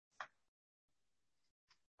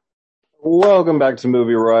Welcome back to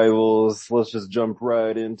Movie Rivals. Let's just jump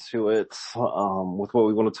right into it with what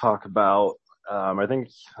we want to talk about. I think,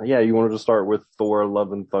 yeah, you wanted to start with Thor: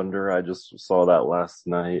 Love and Thunder. I just saw that last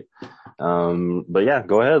night. But yeah,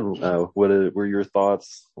 go ahead. Were your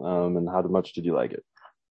thoughts, and how much did you like it?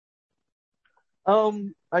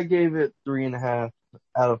 I gave it 3.5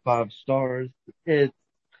 out of 5 stars. It's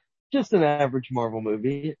just an average Marvel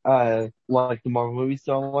movie. I like the Marvel movie,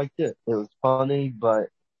 so I liked it. It was funny, but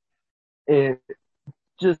it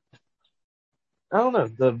just, I don't know,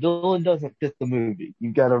 the villain doesn't fit the movie.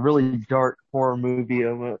 You've got a really dark horror movie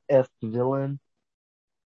of a esque villain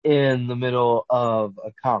in the middle of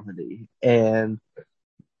a comedy. And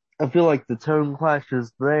I feel like the tone clash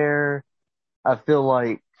is there. I feel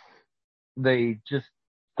like they just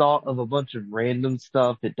thought of a bunch of random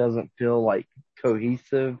stuff. It doesn't feel like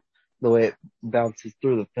cohesive the way it bounces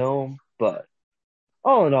through the film, but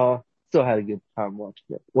all in all, still had a good time watching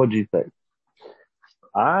it. What do you think?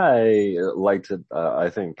 I liked it, I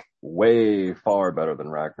think, way far better than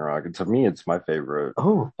Ragnarok. And to me, it's my favorite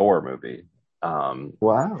Oh, Thor movie. Um,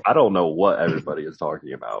 wow. I don't know what everybody is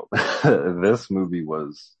talking about. This movie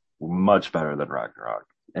was much better than Ragnarok,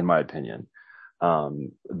 in my opinion.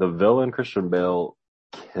 The villain, Christian Bale,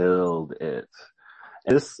 killed it.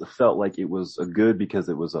 And this felt like it was a good because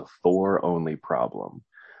it was a Thor only problem.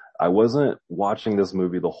 I wasn't watching this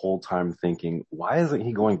movie the whole time thinking, why isn't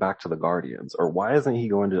he going back to the Guardians? Or why isn't he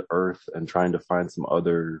going to Earth and trying to find some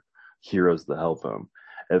other heroes to help him?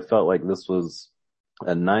 It felt like this was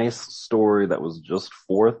a nice story that was just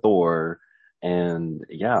for Thor. And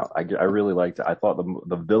yeah, I really liked it. I thought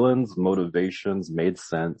the villain's motivations made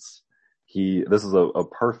sense. This is a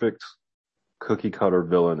perfect cookie cutter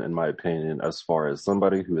villain, in my opinion, as far as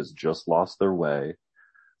somebody who has just lost their way,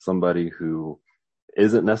 somebody who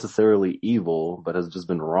isn't necessarily evil, but has just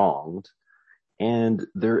been wronged. And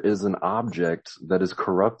there is an object that is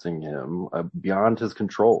corrupting him beyond his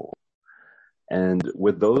control. And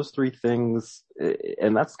with those three things,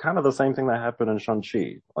 and that's kind of the same thing that happened in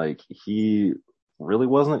Shang-Chi. Like, he really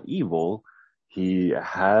wasn't evil. He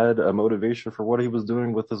had a motivation for what he was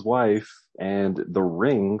doing with his wife, and the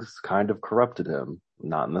rings kind of corrupted him.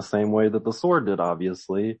 Not in the same way that the sword did,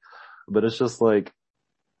 obviously, but it's just like,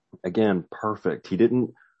 again, perfect. He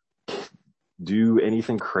didn't do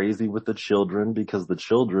anything crazy with the children because the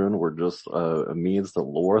children were just a means to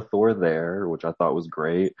lure Thor there, which I thought was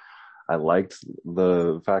great. I liked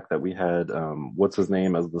the fact that we had what's his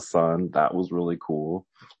name as the son. That was really cool.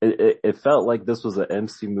 It felt like this was an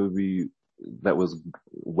MC movie that was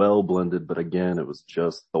well blended, but again, it was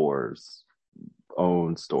just Thor's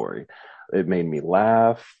own story. It made me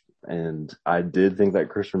laugh, and I did think that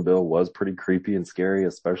Christian Bale was pretty creepy and scary,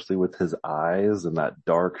 especially with his eyes and that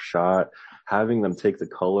dark shot. Having them take the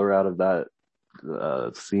color out of that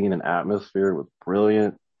scene and atmosphere was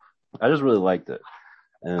brilliant. I just really liked it.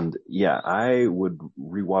 And yeah, I would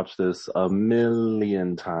rewatch this a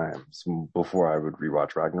million times before I would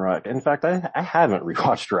rewatch Ragnarok. In fact, I haven't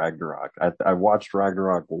rewatched Ragnarok. I watched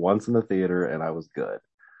Ragnarok once in the theater and I was good.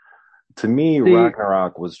 To me, See,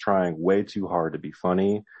 Ragnarok was trying way too hard to be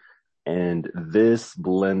funny, and this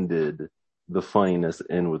blended the funniness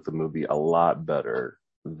in with the movie a lot better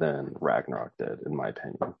than Ragnarok did, in my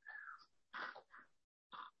opinion.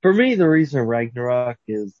 for me, the reason Ragnarok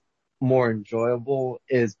is more enjoyable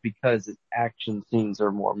is because its action scenes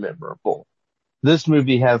are more memorable. This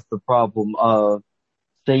movie has the problem of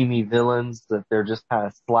samey villains that they're just kind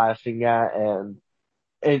of slashing at, and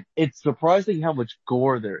it's surprising how much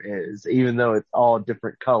gore there is, even though it's all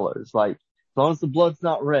different colors. Like, as long as the blood's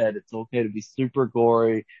not red, it's okay to be super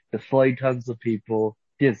gory, to slay tons of people.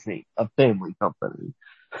 Disney, a family company.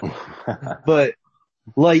 But,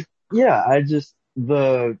 like, yeah,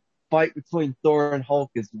 the fight between Thor and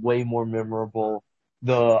Hulk is way more memorable.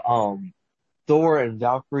 The, Thor and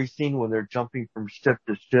Valkyrie scene when they're jumping from ship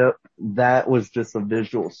to ship, that was just a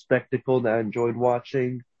visual spectacle that I enjoyed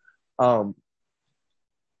watching. Um,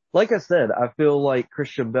 like I said, I feel like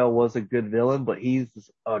Christian Bale was a good villain, but he's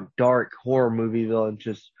a dark horror movie villain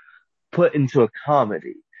just put into a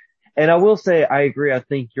comedy. And I will say, I agree. I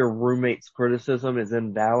think your roommate's criticism is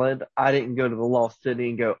invalid. I didn't go to the Lost City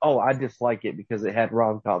and go, oh, I dislike it because it had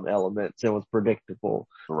rom-com elements and was predictable.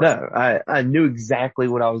 No, Right. I knew exactly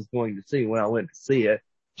what I was going to see when I went to see it,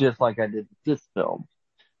 just like I did with this film.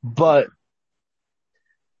 But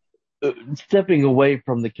stepping away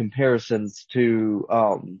from the comparisons to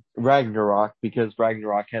Ragnarok, because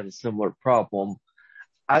Ragnarok had a similar problem,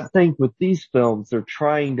 I think with these films, they're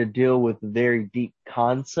trying to deal with very deep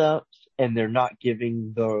concepts and they're not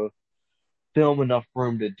giving the film enough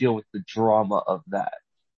room to deal with the drama of that.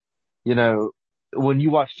 You know, when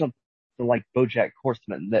you watch something something like BoJack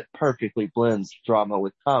Horseman that perfectly blends drama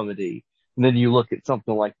with comedy. And then you look at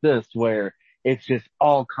something like this where it's just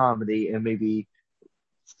all comedy and maybe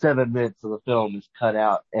 7 minutes of the film is cut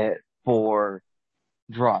out for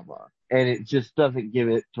drama. And it just doesn't give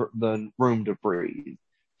it the room to breathe.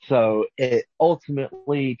 So it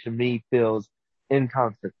ultimately, to me, feels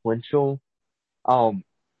inconsequential. Um,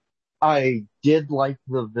 I did like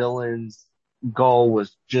the villain's goal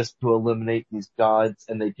was just to eliminate these gods,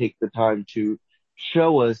 and they take the time to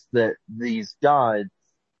show us that these gods,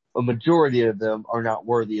 a majority of them, are not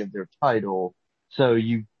worthy of their title. So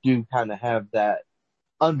you do kind of have that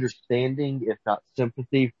understanding, if not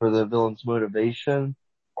sympathy, for the villain's motivation.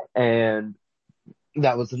 And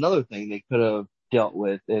that was another thing they could have dealt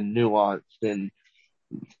with and nuanced, and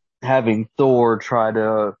having Thor try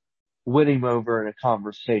to win him over in a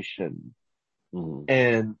conversation. Mm.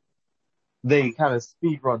 And they kind of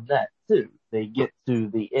speed run that too. They get to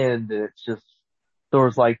the end and it's just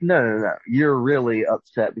Thor's like, no, no, no, you're really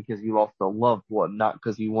upset because you lost a loved one, not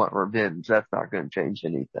because you want revenge. That's not going to change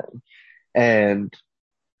anything. And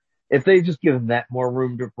if they just given that more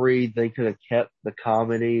room to breathe, they could have kept the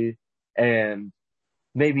comedy and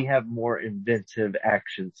maybe have more inventive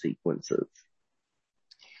action sequences.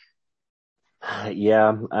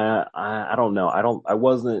 Yeah, I don't know. I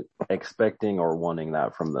wasn't expecting or wanting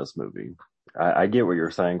that from this movie. I get what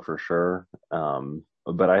you're saying for sure.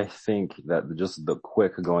 But I think that just the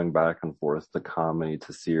quick going back and forth, the comedy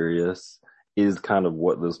to serious is kind of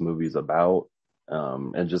what this movie's about.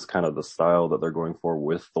 And just kind of the style that they're going for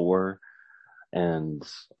with Thor. And,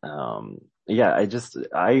 yeah,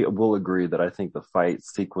 I will agree that I think the fight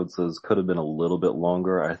sequences could have been a little bit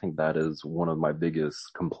longer. I think that is one of my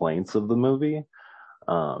biggest complaints of the movie.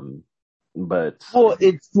 Um, but Well,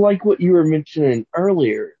 it's like what you were mentioning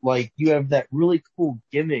earlier. Like you have that really cool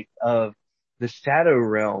gimmick of the shadow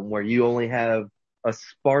realm where you only have a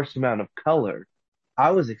sparse amount of color.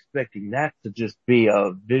 I was expecting that to just be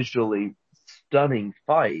a visually stunning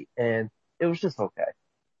fight, and it was just okay.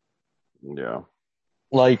 yeah,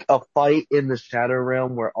 Like a fight in the shadow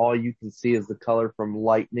realm where all you can see is the color from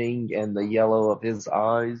lightning and the yellow of his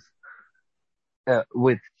eyes,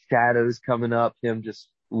 with shadows coming up, him just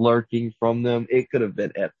lurking from them. It could have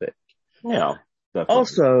been epic. yeah, definitely.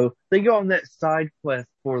 Also, they go on that side quest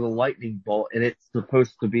for the lightning bolt, and it's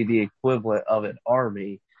supposed to be the equivalent of an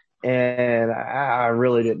army. And I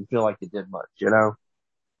really didn't feel like it did much, you know?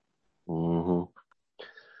 Hmm.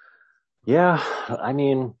 Yeah, I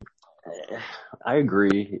mean, I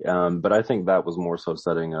agree. But I think that was more so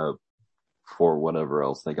setting up for whatever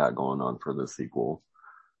else they got going on for the sequel.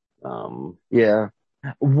 Um, Yeah.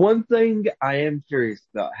 One thing I am curious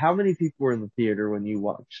about, how many people were in the theater when you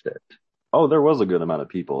watched it? oh, there was a good amount of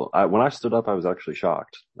people. When I stood up, I was actually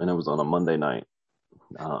shocked, and it was on a Monday night.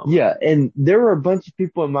 Um, Yeah, and there were a bunch of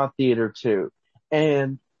people in my theater too.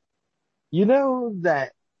 And you know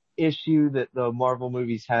that issue that the Marvel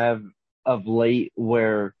movies have of late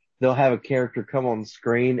where they'll have a character come on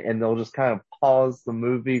screen and they'll just kind of pause the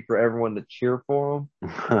movie for everyone to cheer for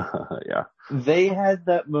them? yeah. They had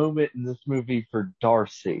that moment in this movie for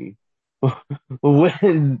Darcy.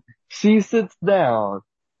 When she sits down,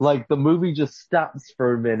 like the movie just stops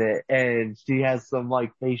for a minute and she has some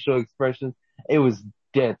like facial expressions. It was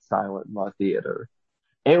dead silent in my theater.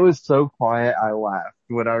 It was so quiet, I laughed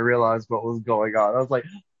when I realized what was going on. I was like,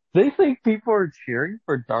 they think people are cheering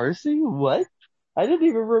for Darcy? What? I didn't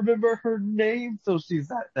even remember her name till she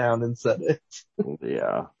sat down and said it.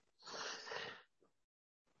 Yeah.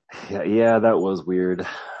 Yeah, yeah, that was weird.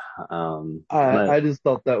 I But just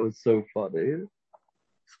thought that was so funny.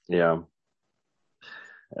 yeah,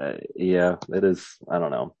 yeah, it is. I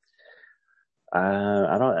don't know.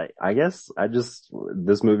 I don't, I guess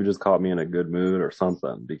this movie just caught me in a good mood or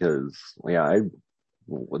something because, yeah,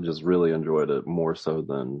 just really enjoyed it more so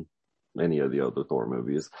than any of the other Thor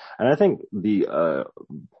movies. And I think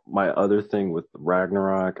my other thing with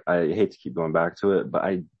Ragnarok, I hate to keep going back to it, but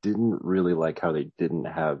I didn't really like how they didn't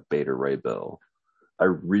have Beta Ray Bill. I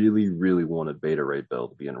really, really wanted Beta Ray Bill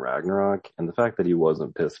to be in Ragnarok, and the fact that he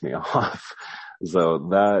wasn't pissed me off. So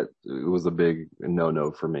that was a big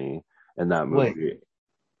no-no for me in that Wait, movie.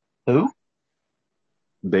 who?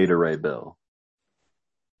 Beta Ray Bill.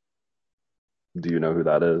 Do you know who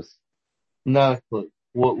that is? Not a clue.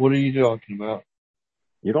 What are you talking about?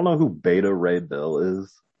 You don't know who Beta Ray Bill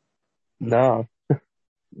is? No,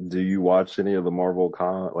 Do you watch any of the Marvel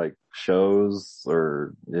like shows,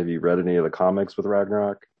 or have you read any of the comics with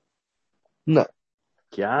Ragnarok? no.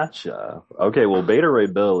 Gotcha. Okay, well, Beta Ray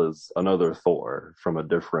Bill is another Thor from a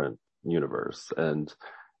different universe, and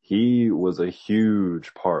He was a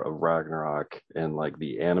huge part of Ragnarok in like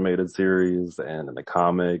the animated series and in the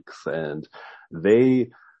comics, and they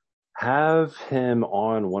have him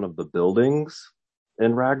on one of the buildings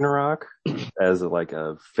in Ragnarok as like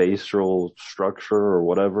a facial structure or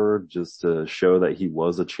whatever, just to show that he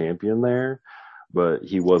was a champion there, but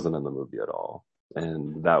he wasn't in the movie at all.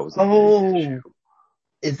 And that was a big issue. Oh,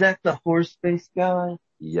 is that the horse face guy?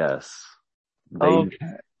 Yes. Okay.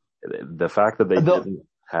 The fact that they The, didn't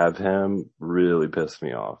have him really pissed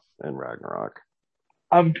me off in Ragnarok.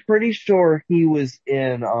 I'm pretty sure he was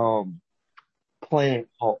in, Planet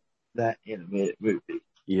Hulk, that animated movie. And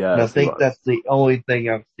I Yes, he think was. that's the only thing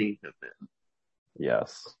I've seen him in.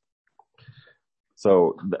 Yes.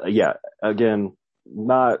 So yeah, again,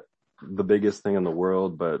 not the biggest thing in the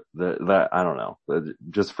world, but that I don't know.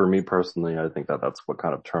 Just for me personally, I think that that's what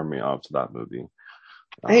kind of turned me off to that movie.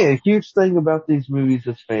 Hey, a huge thing about these movies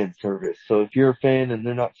is fan service. So if you're a fan and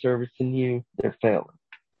they're not servicing you, they're failing.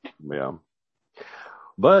 Yeah,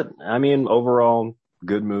 but I mean, overall,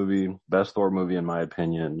 good movie, best Thor movie in my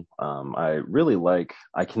opinion. I really like.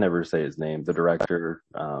 I can never say his name. The director,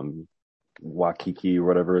 Wakiki, or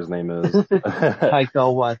whatever his name is. Taika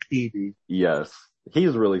Waititi. Yes,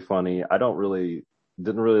 he's really funny.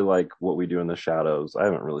 Didn't really like What We Do in the Shadows. I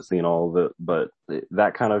haven't really seen all of it, but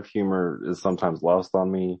that kind of humor is sometimes lost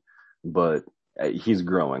on me, but he's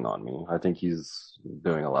growing on me. I think he's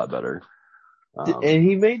doing a lot better. And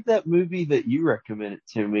he made that movie that you recommended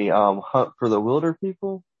to me, Hunt for the Wilder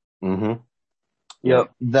People. Mm-hmm. Yep.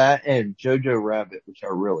 Yep, that and Jojo Rabbit, which I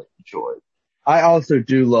really enjoyed. I also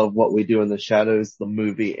do love What We Do in the Shadows, the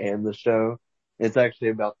movie and the show. It's actually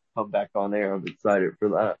about to come back on air. I'm excited for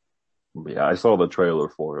that. Yeah, I saw the trailer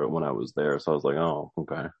for it when I was there, so I was like, oh,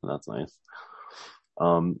 okay, that's nice.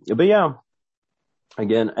 But yeah,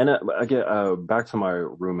 again, and again, back to my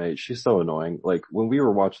roommate, she's so annoying. Like when we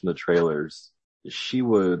were watching the trailers, she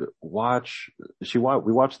would watch, we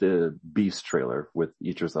watched the Beast trailer with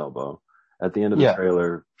Idris Elba. At the end of the Yeah,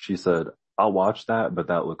 trailer, she said, I'll watch that, but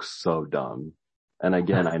that looks so dumb. And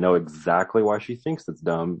again, I know exactly why she thinks it's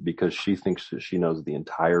dumb, because she thinks that she knows the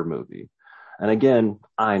entire movie. And again,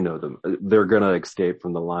 I know them. They're gonna escape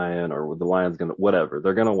from the lion, or the lion's gonna, whatever.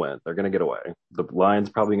 They're gonna win. They're gonna get away. The lion's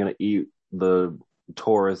probably gonna eat the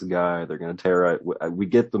tourist guy. They're gonna tear it. We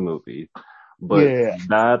get the movie, but yeah,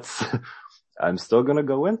 that's, I'm still gonna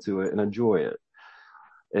go into it and enjoy it.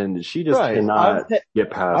 And she just right. cannot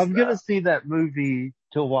get past I'm gonna that. see that movie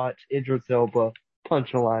to watch Idris Elba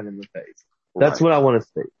punch a line in the face. That's Right. what I want to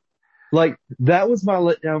see. Like, that was my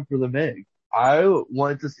letdown for the Meg. I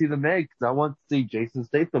wanted to see the Meg because I wanted to see Jason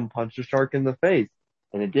Statham punch a shark in the face.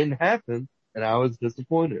 And it didn't happen, and I was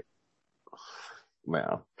disappointed.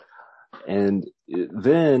 Wow. And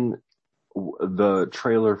then the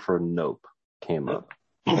trailer for Nope came up.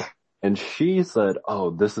 And she said, oh,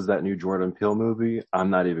 this is that new Jordan Peele movie. I'm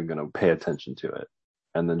not even going to pay attention to it.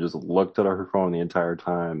 And then just looked at her phone the entire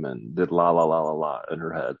time and did la la la la la in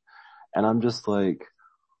her head. And I'm just like,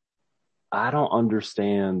 I don't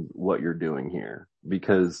understand what you're doing here,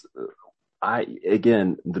 because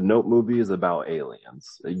again, the Nope movie is about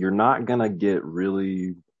aliens. You're not going to get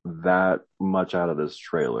really that much out of this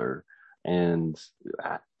trailer. And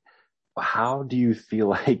how do you feel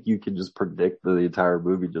like you can just predict the entire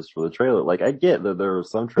movie just for the trailer? Like, I get that there are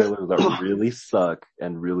some trailers that really suck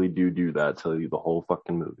and really do that, tell you the whole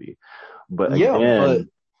fucking movie. But Yeah, but again,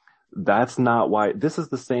 that's not why. This is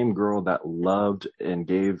the same girl that loved and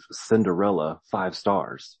gave Cinderella 5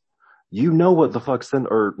 stars. You know what the fuck,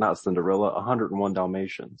 or not Cinderella, 101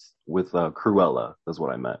 Dalmatians with Cruella is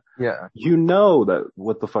what I meant. yeah, You know that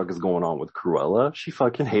what the fuck is going on with Cruella. She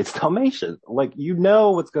fucking hates Dalmatians. Like, you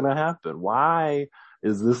know what's gonna happen. Why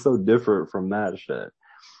is this so different from that shit?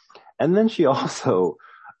 And then she also,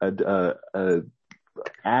 a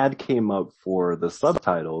ad came up for the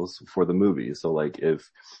subtitles for the movie. So like if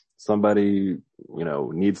somebody,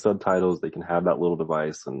 needs subtitles, they can have that little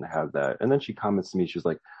device and have that. And then she comments to me, she's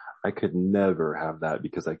like, I could never have that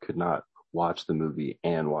because I could not watch the movie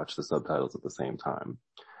and watch the subtitles at the same time.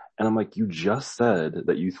 And I'm like, you just said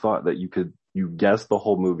that you thought that you guessed the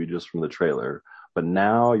whole movie just from the trailer, but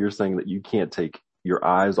now you're saying that you can't take your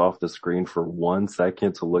eyes off the screen for 1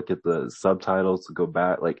 second to look at the subtitles, to go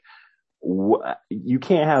back. Like, you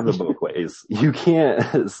can't have it both ways. You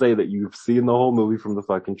can't say that you've seen the whole movie from the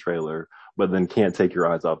fucking trailer, but then can't take your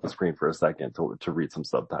eyes off the screen for a second to read some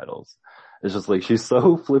subtitles. It's just like, she's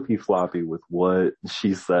so flippy floppy with what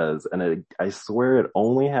she says. And I swear it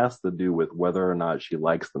only has to do with whether or not she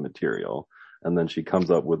likes the material. And then she comes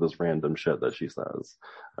up with this random shit that she says.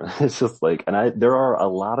 It's just like, and there are a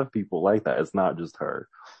lot of people like that. It's not just her.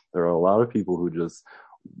 There are a lot of people who just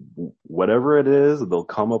whatever it is, they'll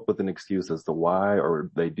come up with an excuse as to why,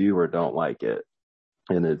 or they do or don't like it.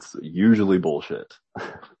 And it's usually bullshit.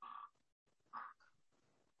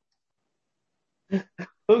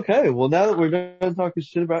 Okay, well now that we're done talking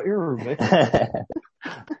shit about your roommate,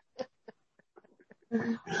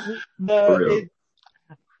 For no, real.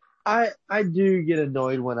 I do get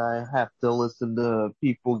annoyed when I have to listen to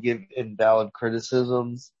people give invalid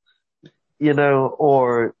criticisms,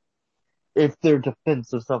 or if their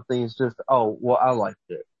defense of something is just, oh, well, I liked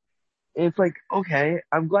it. It's like, okay,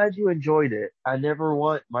 I'm glad you enjoyed it. I never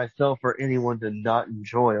want myself or anyone to not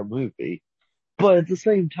enjoy a movie. But at the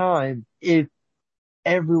same time, if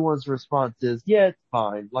everyone's response is, yeah, it's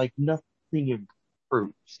fine, like nothing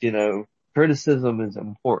improves, criticism is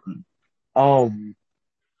important. Um,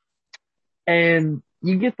 and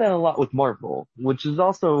you get that a lot with Marvel, which is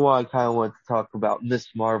also why I kind of want to talk about Miss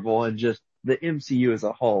Marvel and just the MCU as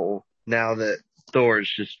a whole now that Thor has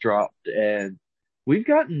just dropped. And we've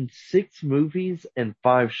gotten 6 movies and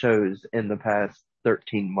 5 shows in the past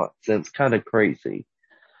 13 months. And it's kind of crazy.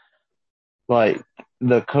 Like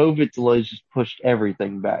the COVID delays just pushed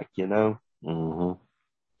everything back. Hmm.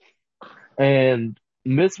 And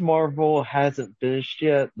Miss Marvel hasn't finished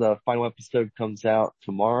yet. The final episode comes out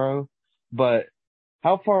tomorrow. But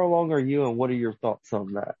how far along are you and what are your thoughts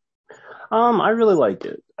on that? I really like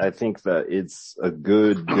it. I think that it's a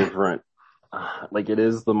good, different, like it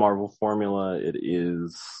is the Marvel formula. It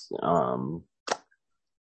is, I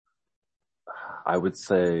would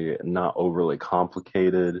say not overly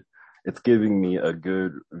complicated. It's giving me a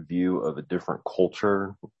good view of a different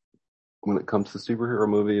culture when it comes to superhero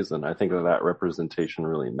movies. And I think that that representation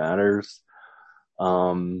really matters.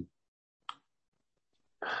 Um,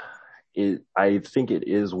 I think it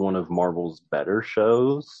is one of Marvel's better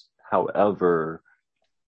shows. However,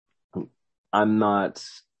 I'm not,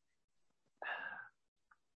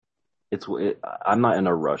 I'm not in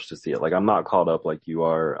a rush to see it. Like I'm not caught up like you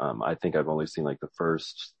are. I think I've only seen like the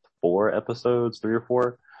first 4 episodes, 3 or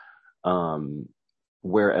 4. Um,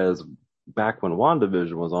 whereas back when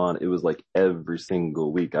WandaVision was on, it was like every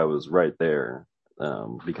single week I was right there.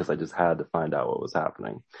 Because I just had to find out what was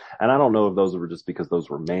happening. And I don't know if those were just because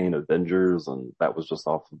those were main Avengers and that was just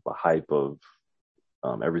off of the hype of,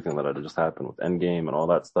 everything that had just happened with Endgame and all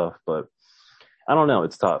that stuff. But I don't know.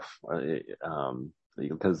 It's tough.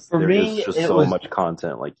 Because For there is me, just it so was much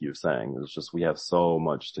content, like you're saying. It's just, we have so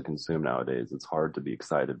much to consume nowadays. It's hard to be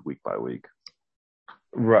excited week by week.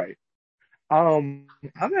 right. I'm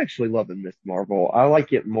actually loving Miss Marvel. I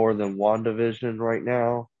like it more than WandaVision right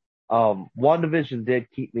now. WandaVision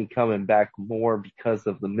did keep me coming back more because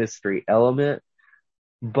of the mystery element,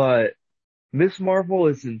 but Miss Marvel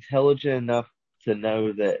is intelligent enough to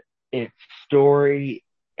know that its story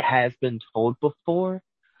has been told before.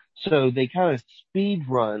 So they kind of speed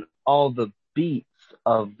run all the beats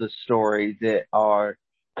of the story that are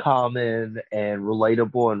common and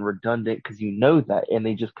relatable and redundant because you know that, and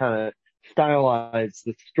they just kind of stylize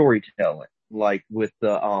the storytelling, like with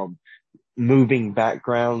the moving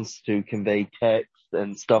backgrounds to convey text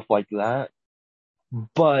and stuff like that.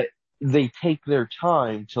 But they take their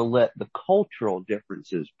time to let the cultural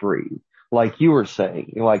differences breathe. Like you were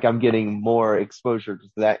saying, like I'm getting more exposure to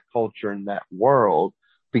that culture and that world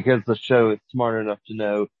because the show is smart enough to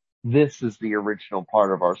know this is the original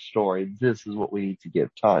part of our story. This is what we need to give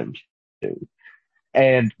time to.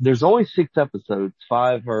 And there's only 6 episodes.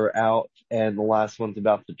 5 are out and the last one's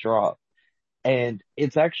about to drop. And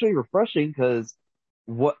it's actually refreshing because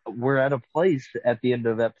we're at a place at the end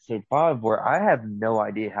of episode 5 where I have no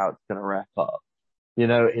idea how it's going to wrap up.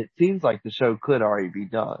 It seems like the show could already be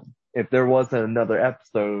done. If there wasn't another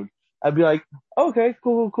episode, I'd be like, okay,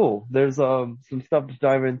 cool, cool, cool. There's some stuff to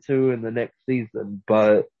dive into in the next season,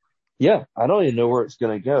 but yeah, I don't even know where it's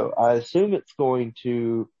going to go. I assume it's going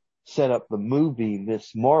to set up the movie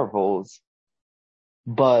Miss Marvels,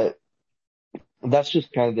 but that's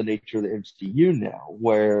just kind of the nature of the MCU now,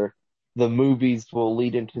 where the movies will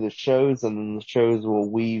lead into the shows and then the shows will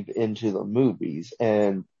weave into the movies.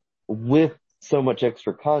 And with so much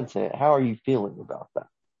extra content, how are you feeling about that?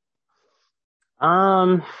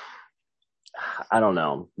 Um, I don't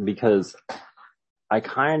know, because I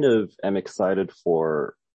kind of am excited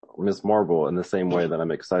for Miss Marvel in the same way that I'm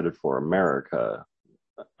excited for America.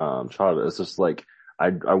 Child, it's just like I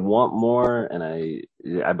want more, and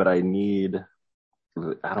but I need.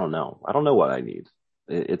 I don't know. I don't know what I need.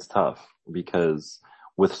 It's tough because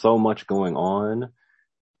with so much going on,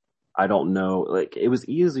 I don't know. Like it was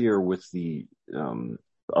easier with the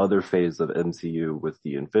other phase of MCU with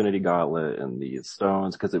the Infinity Gauntlet and the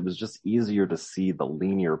stones because it was just easier to see the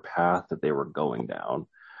linear path that they were going down.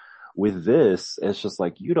 With this, it's just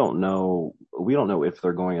like you don't know. We don't know if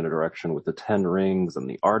they're going in a direction with the 10 rings and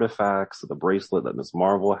the artifacts, the bracelet that Miss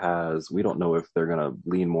Marvel has. We don't know if they're gonna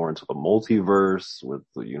lean more into the multiverse with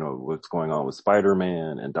what's going on with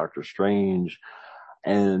Spider-Man and Doctor Strange.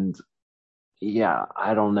 And yeah,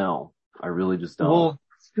 I don't know. I really just don't. Well,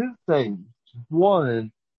 two things.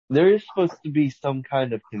 One, there is supposed to be some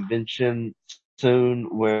kind of convention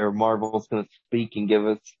soon where Marvel's going to speak and give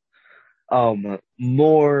us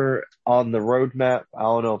more on the roadmap. I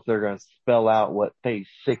don't know if they're going to spell out what phase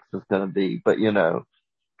 6 is going to be, but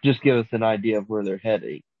just give us an idea of where they're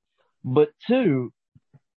heading. But two,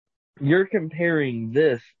 you're comparing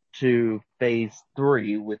this to phase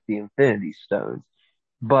 3 with the Infinity Stones,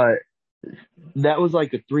 but that was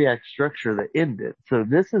like a 3 act structure that ended. So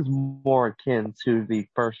this is more akin to the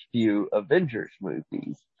first few Avengers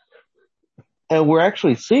movies. And we're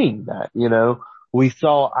actually seeing that. We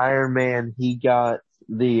saw Iron Man, he got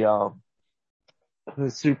the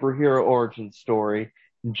superhero origin story,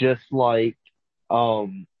 just like,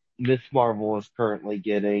 Miss Marvel is currently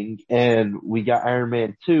getting. And we got Iron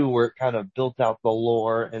Man 2 where it kind of built out the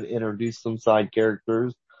lore and introduced some side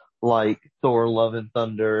characters like Thor, Love and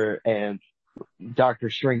Thunder, and Doctor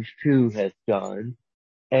Strange 2 has done.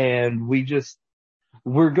 And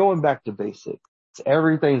we're going back to basics.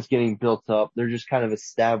 Everything's getting built up. They're just kind of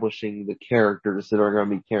establishing the characters that are going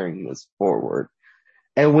to be carrying this forward.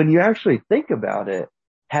 And when you actually think about it,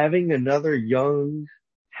 having another young,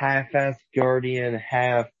 half-assed Guardian,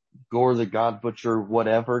 half Gore the God Butcher,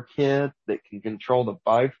 whatever kid that can control the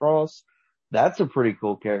Bifrost, that's a pretty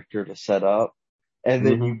cool character to set up. And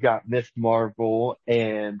then Hmm. you've got Miss Marvel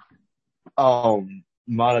and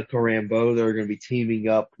Monica Rambeau. They're going to be teaming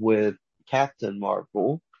up with Captain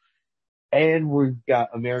Marvel. And we've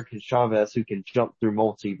got American Chavez who can jump through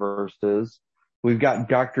multiverses. We've got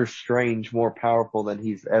Doctor Strange more powerful than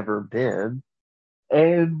he's ever been.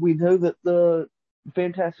 And we know that the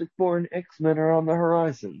Fantastic Four and X-Men are on the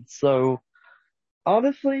horizon. So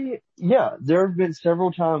honestly, yeah, there have been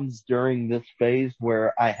several times during this phase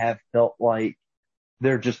where I have felt like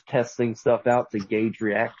they're just testing stuff out to gauge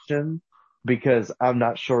reaction because I'm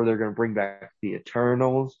not sure they're going to bring back the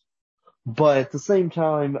Eternals. But at the same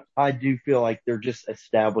time, I do feel like they're just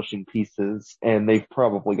establishing pieces and they've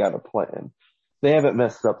probably got a plan. They haven't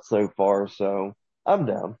messed up so far, so I'm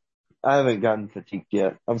down. I haven't gotten fatigued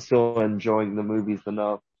yet. I'm still enjoying the movies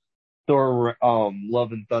enough. Thor,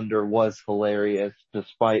 Love and Thunder was hilarious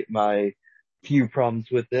despite my few problems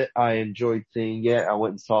with it. I enjoyed seeing it. I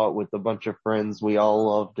went and saw it with a bunch of friends. We all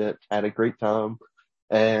loved it, had a great time,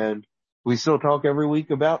 and we still talk every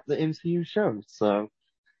week about the MCU shows. So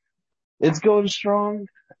it's going strong.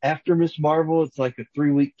 After Miss Marvel, it's like a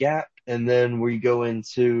 3 week gap, and then we go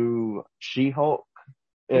into She-Hulk,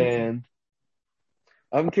 Hmm. and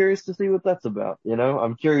I'm curious to see what that's about.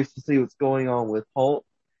 I'm curious to see what's going on with Hulk,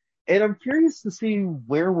 and I'm curious to see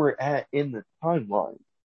where we're at in the timeline,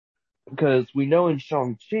 because we know in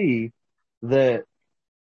Shang-Chi that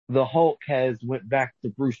the Hulk has went back to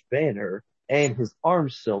Bruce Banner, and his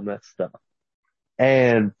arm's still messed up.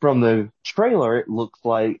 And from the trailer, it looks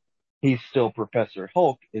like he's still Professor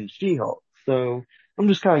Hulk in She-Hulk. So I'm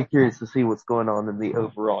just kind of curious to see what's going on in the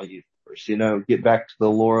overall universe, get back to the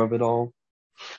lore of it all.